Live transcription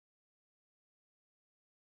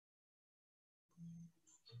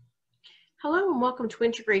Hello and welcome to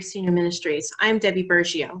Wintergrace Senior Ministries. I'm Debbie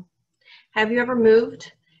Bergio. Have you ever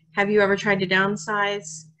moved? Have you ever tried to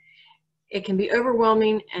downsize? It can be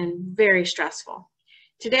overwhelming and very stressful.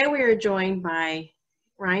 Today we are joined by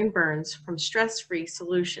Ryan Burns from Stress Free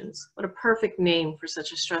Solutions. What a perfect name for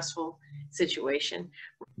such a stressful situation.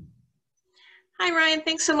 Hi Ryan,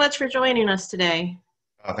 thanks so much for joining us today.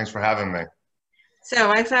 Thanks for having me.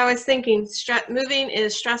 So as I was thinking, moving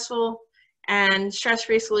is stressful, and Stress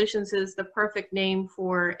Free Solutions is the perfect name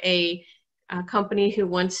for a company who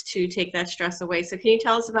wants to take that stress away. So can you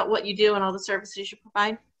tell us about what you do and all the services you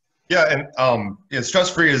provide? Yeah, and Stress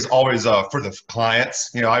Free is always for the clients.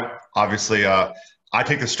 I obviously I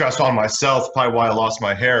take the stress on myself, probably why I lost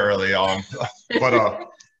my hair early on.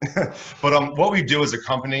 but what we do as a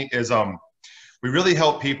company is we really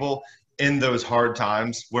help people in those hard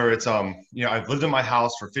times where it's I've lived in my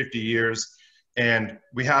house for 50 years and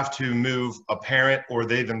we have to move a parent or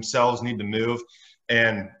they themselves need to move,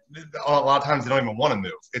 and a lot of times they don't even want to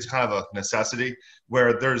move. It's kind of a necessity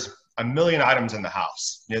where there's a million items in the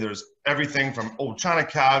house. There's everything from old china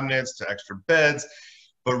cabinets to extra beds,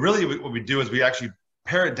 but really what we do is we actually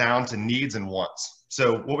pare it down to needs and wants.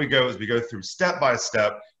 So what we go through step by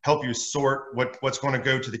step, help you sort what's going to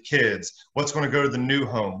go to the kids, what's going to go to the new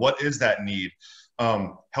home, what is that need,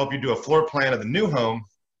 help you do a floor plan of the new home,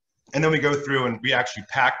 and then we go through and we actually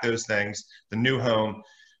pack those things, the new home,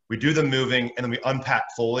 we do the moving, and then we unpack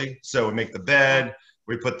fully. So we make the bed,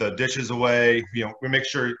 we put the dishes away, we make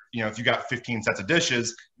sure, if you got 15 sets of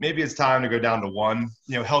dishes, maybe it's time to go down to one,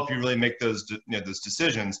 help you really make those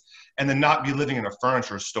decisions, and then not be living in a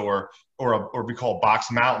furniture store or we call box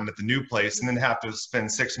mountain at the new place, and then have to spend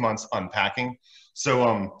 6 months unpacking.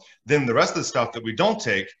 So then the rest of the stuff that we don't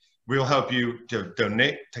take, we'll help you to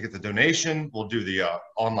take the donation, we'll do the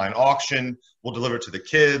online auction, we'll deliver it to the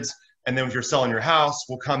kids, and then if you're selling your house,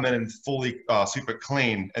 we'll come in and fully sweep it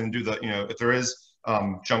clean and do the, if there is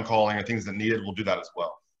junk hauling or things that needed, we'll do that as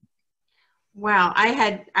well. Wow,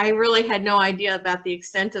 I really had no idea about the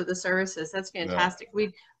extent of the services. That's fantastic. Yeah.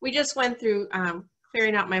 We just went through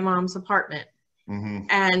clearing out my mom's apartment. Mm-hmm.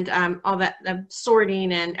 And all that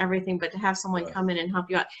sorting and everything, but to have someone come in and help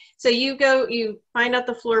you out. So you find out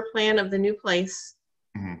the floor plan of the new place,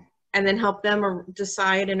 mm-hmm. and then help them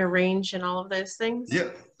decide and arrange and all of those things? Yeah.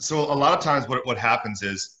 So a lot of times what happens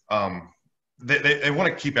is they want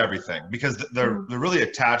to keep everything because they're really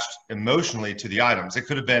attached emotionally to the items. It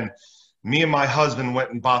could have been me and my husband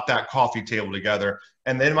went and bought that coffee table together,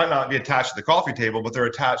 and they might not be attached to the coffee table, but they're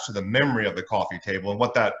attached to the memory of the coffee table and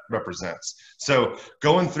what that represents. So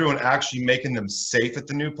going through and actually making them safe at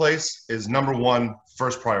the new place is number one,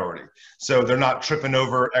 first priority. So they're not tripping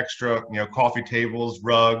over extra, coffee tables,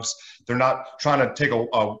 rugs. They're not trying to take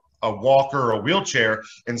a walker or a wheelchair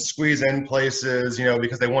and squeeze in places,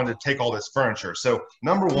 because they wanted to take all this furniture. So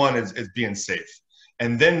number one is being safe.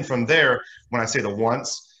 And then from there, when I say the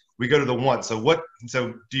wants, we go to the want. So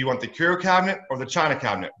do you want the curio cabinet or the china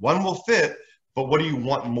cabinet? One will fit, but what do you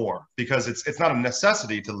want more? Because it's not a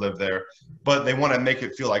necessity to live there, but they want to make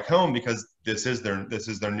it feel like home because this is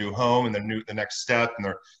their new home and the next step, and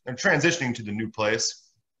they're transitioning to the new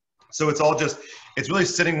place. So it's really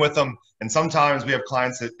sitting with them. And sometimes we have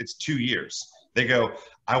clients that it's 2 years. They go,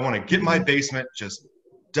 I want to get my basement just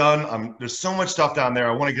done. There's so much stuff down there.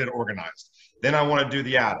 I want to get it organized. Then I want to do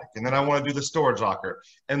the attic, and then I want to do the storage locker.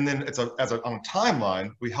 And then on a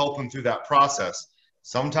timeline, we help them through that process.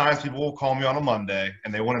 Sometimes people will call me on a Monday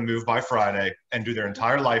and they want to move by Friday and do their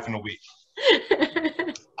entire life in a week.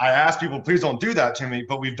 I ask people, please don't do that to me,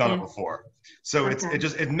 but we've done it before. So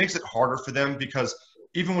it makes it harder for them, because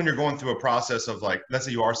even when you're going through a process of, like, let's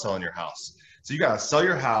say you are selling your house. So you got to sell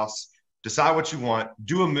your house, decide what you want,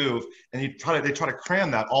 do a move, and they try to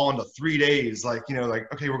cram that all into 3 days.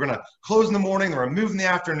 Okay, we're going to close in the morning or move in the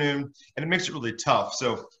afternoon, and it makes it really tough.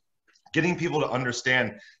 So getting people to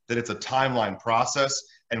understand that it's a timeline process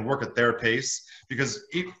and work at their pace, because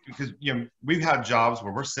we've had jobs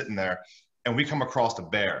where we're sitting there and we come across a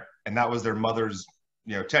bear, and that was their mother's,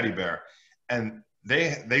 teddy bear, and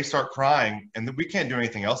they start crying, and we can't do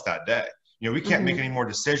anything else that day. We can't make any more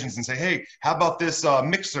decisions and say, hey, how about this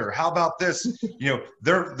mixer? How about this?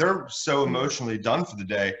 They're so emotionally done for the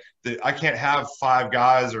day that I can't have 5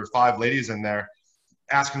 guys or 5 ladies in there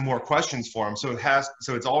asking more questions for them. So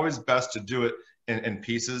it's always best to do it in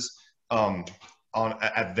pieces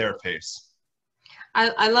at their pace.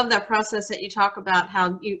 I love that process that you talk about,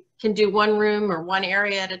 how you can do one room or one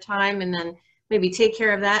area at a time, and then maybe take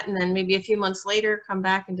care of that, and then maybe a few months later come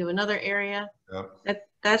back and do another area. Yep.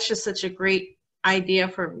 That's just such a great idea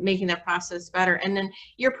for making that process better. And then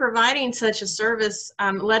you're providing such a service,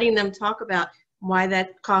 letting them talk about why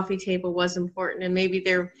that coffee table was important, and maybe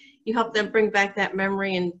you help them bring back that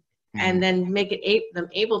memory and then make them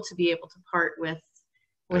able to be able to part with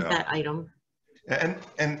that item.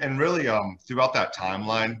 And really, throughout that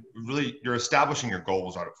timeline, really, you're establishing your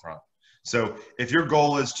goals right up front. So if your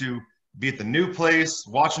goal is to be at the new place,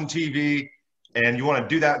 watching TV, and you want to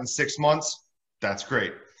do that in 6 months, that's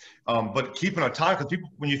great. But keeping a time, because people,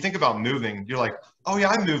 when you think about moving, you're like, oh yeah,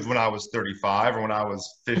 I moved when I was 35 or when I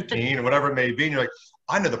was 15 or whatever it may be. And you're like,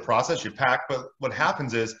 I know the process, you pack. But what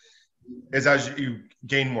happens is as you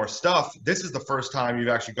gain more stuff, this is the first time you've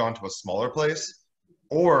actually gone to a smaller place,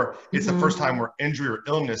 or it's the first time where injury or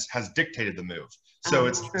illness has dictated the move. So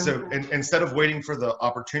instead of waiting for the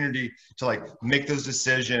opportunity to like make those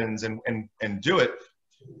decisions and do it,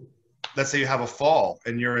 let's say you have a fall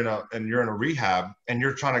and you're in a rehab and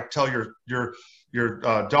you're trying to tell your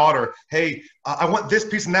daughter, hey, I want this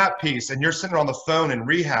piece and that piece, and you're sitting on the phone in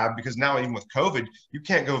rehab because now even with COVID, you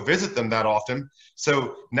can't go visit them that often.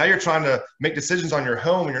 So now you're trying to make decisions on your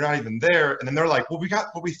home and you're not even there. And then they're like, well, we got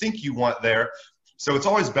what we think you want there. So it's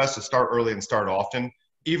always best to start early and start often,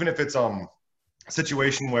 even if it's a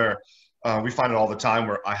situation where we find it all the time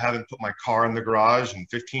where I haven't put my car in the garage in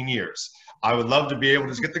 15 years. I would love to be able to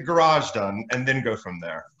just get the garage done and then go from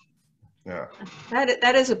there. Yeah.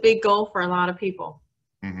 That is a big goal for a lot of people.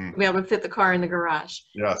 To be able to fit the car in the garage.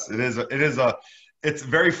 Yes, it is. It's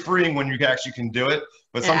very freeing when you actually can do it.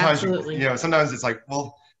 But sometimes, sometimes it's like,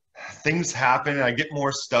 well, things happen and I get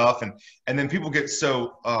more stuff. And then people get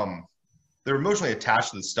so, they're emotionally attached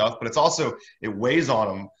to the stuff, but it weighs on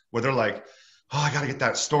them where they're like, oh, I got to get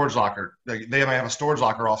that storage locker. Like, they might have a storage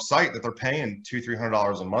locker off site that they're paying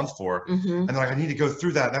 $200-300 a month for. And they're like, I need to go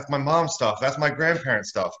through that. That's my mom's stuff. That's my grandparents'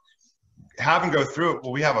 stuff. Have them go through it.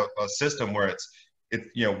 Well, we have a system where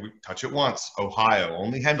we touch it once. Ohio,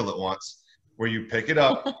 only handle it once. Where you pick it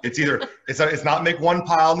up. It's not make one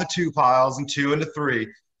pile into 2 piles and 2 into 3.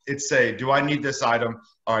 It's say, do I need this item?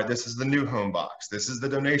 All right, this is the new home box. This is the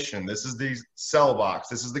donation. This is the cell box.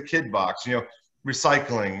 This is the kid box.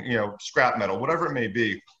 Recycling, scrap metal, whatever it may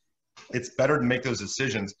be. It's better to make those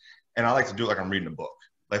decisions. And I like to do it like I'm reading a book.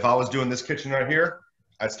 Like if I was doing this kitchen right here,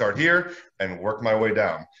 I'd start here and work my way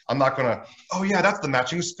down. I'm not going to, oh yeah, that's the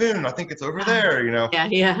matching spoon. I think it's over there,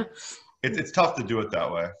 Yeah. It's tough to do it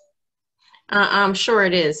that way. I'm sure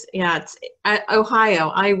it is. Yeah. It's Ohio.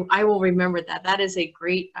 I will remember that. That is a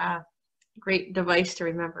great device to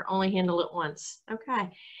remember. Only handle it once. Okay.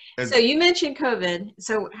 So you mentioned COVID.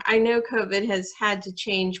 So I know COVID has had to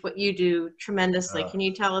change what you do tremendously. Can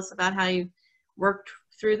you tell us about how you worked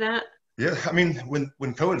through that? Yeah. I mean, when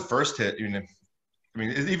COVID first hit,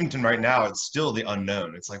 even to right now, it's still the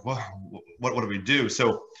unknown. It's like, well, what do we do?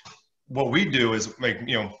 So what we do is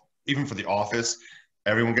even for the office,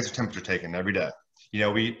 everyone gets a temperature taken every day.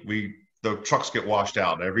 The trucks get washed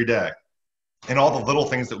out every day, and all the little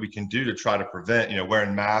things that we can do to try to prevent,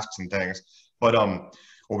 wearing masks and things. But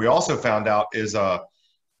what we also found out is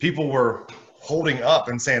people were holding up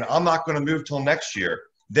and saying, I'm not going to move till next year.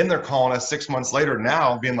 Then they're calling us 6 months later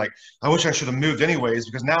now being like, I wish I should have moved anyways,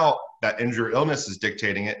 because now that injury or illness is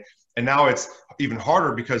dictating it. And now it's even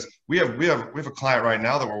harder because we have a client right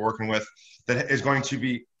now that we're working with that is going to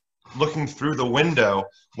be looking through the window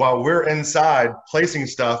while we're inside placing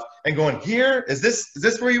stuff and going, here, is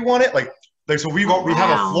this where you want it? Like so we have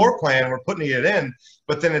a floor plan and we're putting it in,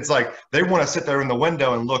 but then it's like they want to sit there in the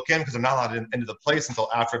window and look in because they're not allowed into the place until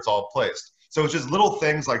after it's all placed. So it's just little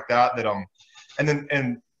things like that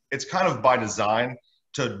and it's kind of by design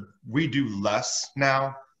we do less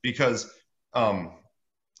now because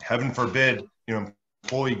heaven forbid,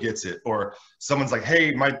 employee gets it or someone's like,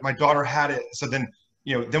 hey, my daughter had it. So then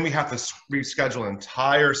we have to reschedule an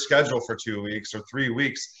entire schedule for 2 weeks or 3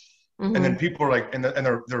 weeks. And then people are like, and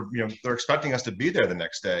they're expecting us to be there the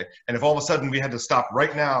next day. And if all of a sudden we had to stop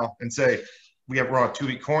right now and say, we're on a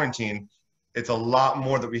 2-week quarantine, it's a lot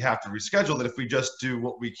more that we have to reschedule that if we just do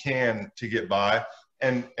what we can to get by.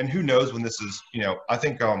 And who knows when this is, I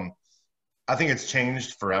think it's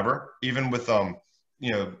changed forever, even with,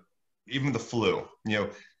 even the flu,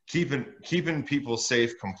 keeping people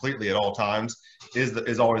safe completely at all times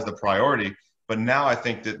is always the priority. But now I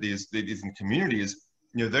think that these communities,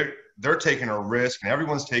 they're taking a risk, and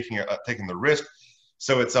everyone's taking the risk.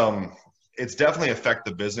 So it's definitely affect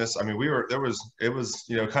the business. I mean, it was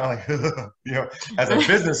kind of like as a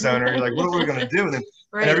business owner, you're like, what are we going to do? And then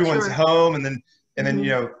and everyone's home, and then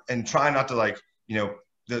and trying not to like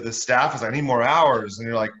the staff is like, I need more hours, and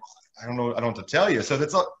you're like, I don't know what to tell you. So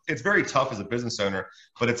it's very tough as a business owner,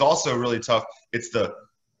 but it's also really tough. It's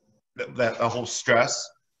that whole stress.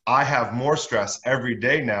 I have more stress every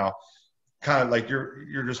day now kind of like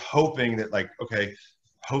you're just hoping that like, okay,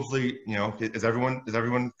 hopefully, is everyone,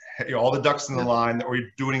 all the ducks in the line that we're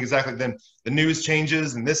doing exactly, then the news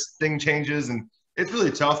changes and this thing changes, and it's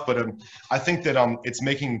really tough. But I think that it's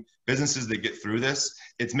making businesses that get through this,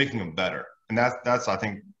 it's making them better. And that's I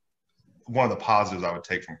think one of the positives I would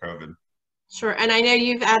take from COVID. Sure. And I know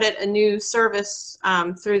you've added a new service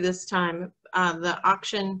through this time, the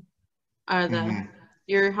auction,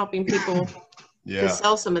 you're helping people to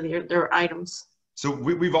sell some of their items. So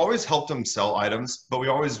we've always helped them sell items, but we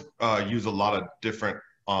always use a lot of different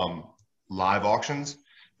live auctions.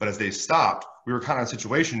 But as they stopped, we were kind of in a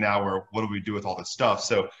situation now where what do we do with all this stuff?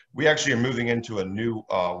 So we actually are moving into a new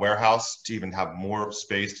warehouse to even have more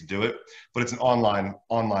space to do it. But it's an online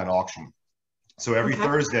auction. So every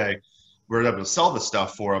Thursday, we're able to sell the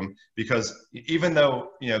stuff for them, because even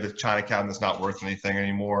though the china cabinet's not worth anything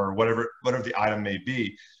anymore, or whatever the item may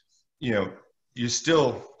be, you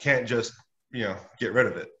still can't just get rid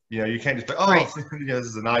of it. You can't just this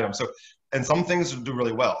is an item. So, and some things do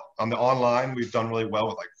really well on the online. We've done really well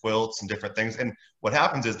with like quilts and different things. And what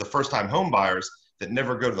happens is the first time home buyers that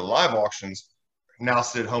never go to the live auctions now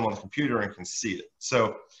sit at home on the computer and can see it.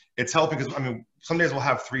 So it's helping, because some days we'll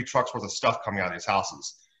have 3 trucks worth of stuff coming out of these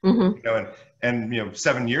houses. And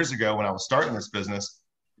 7 years ago when I was starting this business,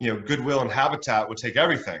 Goodwill and Habitat would take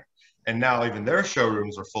everything. And now even their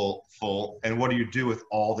showrooms are full. And what do you do with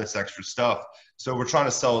all this extra stuff? So we're trying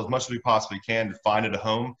to sell as much as we possibly can to find it a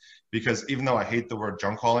home, because even though I hate the word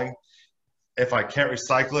junk hauling, if I can't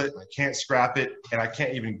recycle it, I can't scrap it, and I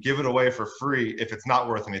can't even give it away for free if it's not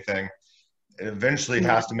worth anything, it eventually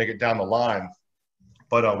has to make it down the line.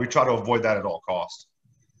 But we try to avoid that at all costs.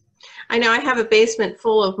 I know I have a basement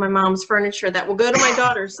full of my mom's furniture that will go to my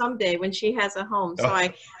daughter someday when she has a home. So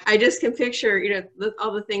I just can picture,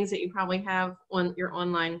 all the things that you probably have on your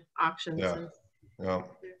online auctions.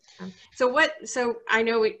 So I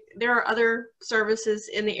know there are other services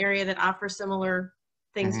in the area that offer similar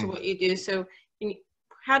things to what you do. So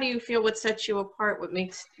how do you feel, what sets you apart? What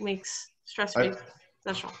makes Stress Free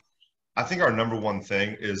special? I think our number one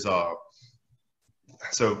thing is,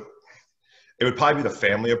 so it would probably be the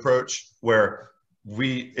family approach, where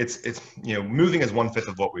it's moving is 1/5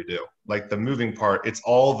 of what we do. Like the moving part, it's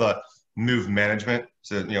all the move management.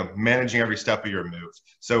 So, managing every step of your move.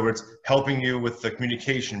 So it's helping you with the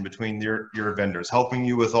communication between your vendors, helping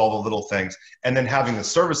you with all the little things, and then having the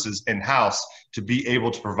services in-house to be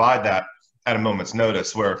able to provide that at a moment's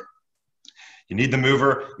notice, where you need the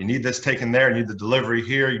mover, you need this taken there, you need the delivery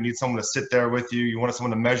here, you need someone to sit there with you, you want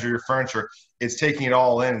someone to measure your furniture. It's taking it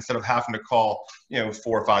all in instead of having to call, 4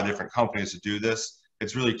 or 5 different companies to do this.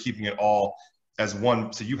 It's really keeping it all as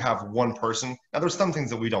one, so you have one person. Now there's some things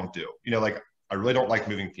that we don't do, like I really don't like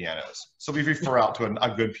moving pianos. So we refer out to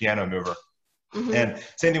a good piano mover. And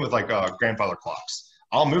same thing with like grandfather clocks.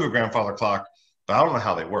 I'll move a grandfather clock, but I don't know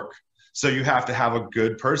how they work. So you have to have a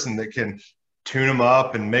good person that can tune them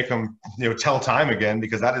up and make them, tell time again,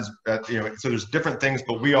 because that is, so there's different things,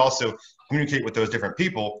 but we also communicate with those different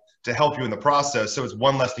people to help you in the process. So it's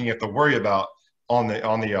one less thing you have to worry about on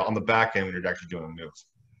the back end when you're actually doing a move.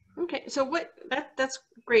 Okay, so that's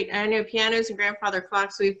great. I know pianos and grandfather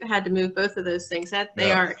clocks, we've had to move both of those things.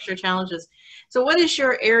 They are extra challenges. So what is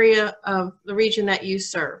your area of the region that you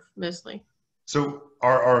serve mostly? So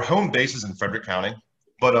our home base is in Frederick County,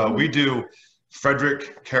 but we do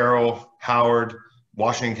Frederick, Carroll, Howard,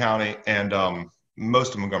 Washington County, and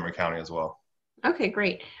most of Montgomery County as well. Okay,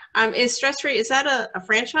 great. Is Stress Free, is that a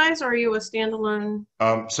franchise, or are you a standalone?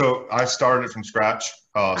 So I started it from scratch,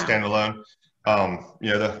 standalone.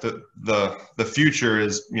 The future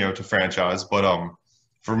is, to franchise, but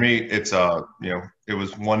for me, it's it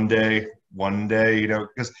was one day,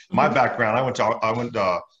 because my background, I went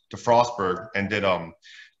to Frostburg and did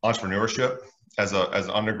entrepreneurship as an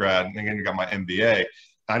undergrad, and then got my MBA.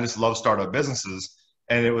 I just love startup businesses,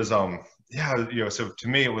 and it was so to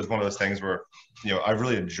me it was one of those things where I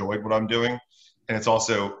really enjoyed what I'm doing, and it's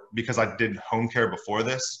also because I did home care before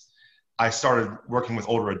this. I started working with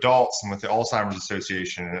older adults and with the Alzheimer's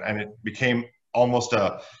Association, and it became almost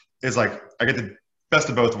it's like I get the best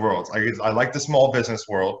of both worlds. I like the small business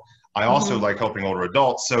world. I also like helping older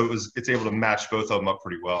adults, so it's able to match both of them up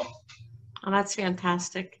pretty well. Oh, that's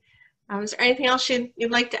fantastic. Is there anything else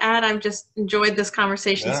you'd like to add? I've just enjoyed this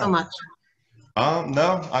conversation so much.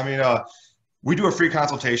 No, we do a free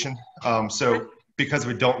consultation. Because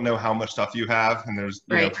we don't know how much stuff you have, and there's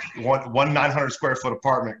one 900 square foot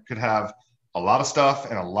apartment could have a lot of stuff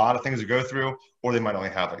and a lot of things to go through, or they might only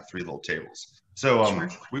have like 3 little tables. So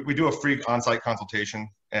we do a free on-site consultation,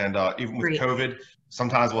 and even with COVID,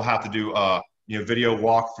 sometimes we'll have to do video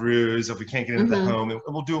walkthroughs. If we can't get into the Mm-hmm. home, and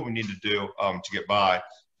we'll do what we need to do to get by.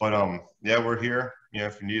 But yeah, we're here.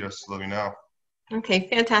 If you need us, let me know. Okay,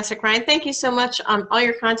 fantastic, Ryan. Thank you so much. All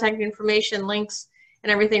your contact information, links,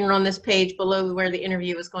 and everything are on this page below where the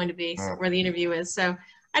interview is going to be, where the interview is. So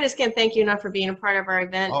I just can't thank you enough for being a part of our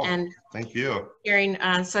event and thank you. Hearing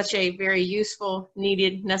such a very useful,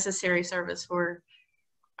 needed, necessary service for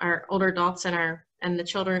our older adults and the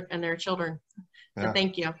children and their children. So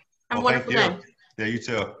thank you. Have a wonderful day. Yeah, you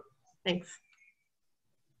too. Thanks.